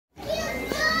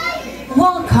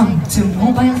Welcome to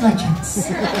Mobile Legends.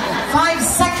 5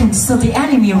 seconds till the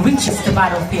enemy reaches the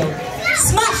battlefield.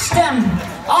 Smash them!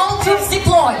 All troops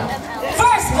deploy!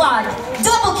 First blood,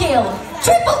 double kill,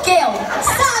 triple kill,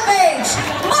 savage!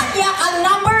 Maniac ang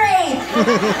number 8!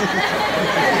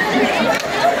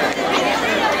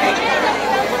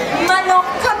 Manok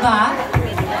ka ba?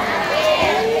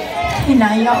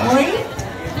 Hinaya, oy?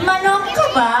 Manok ka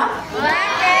ba?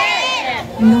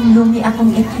 Lumi akong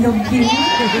itlog din.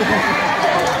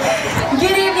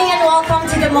 Good evening and welcome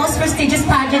to the most prestigious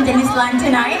pageant in this land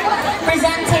tonight,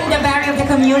 presenting the Barry of the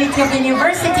Community of the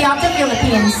University of the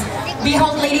Philippines.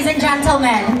 Behold, ladies and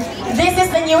gentlemen, this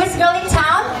is the newest girl in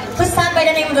town who stand by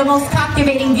the name of the most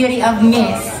captivating beauty of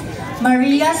Miss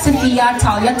Maria Sofia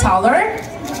Talia Taller,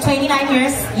 29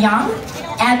 years young,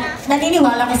 at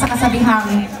naniniwala ko sa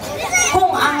kasabihang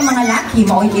kung ang mga laki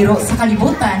mao'y iro sa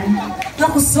kalibutan,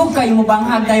 nakusog kayo mo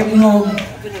banghag tayo ingog.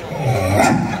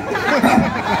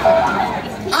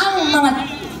 Ang mga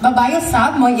babayo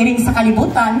sab mo'y iring sa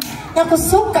kalibutan,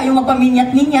 nakusog kayo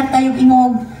magpaminyat-minyat tayo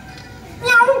ingog.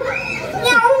 Nyaw!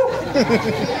 Nyaw!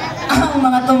 Ang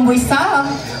mga tumboy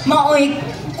sab mao'y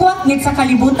kuwaknit sa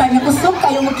kalibutan, nakusog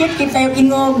kayo magkit-kit tayo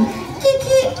ingog.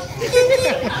 Kiki!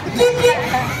 Kiki! Kiki!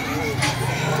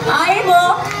 Ay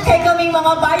mo, kay kaming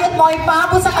mga bayot mo ay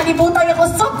papo sa kalibutan,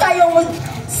 nakusog kayo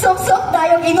sok-sok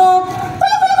tayong ingog.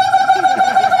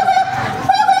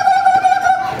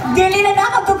 Dili na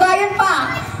nakatugayon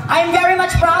pa. I'm very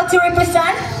much proud to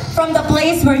represent from the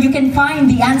place where you can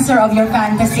find the answer of your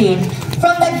fantasy.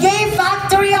 From the gay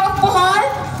factory of Bohol,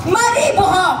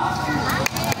 Bohol.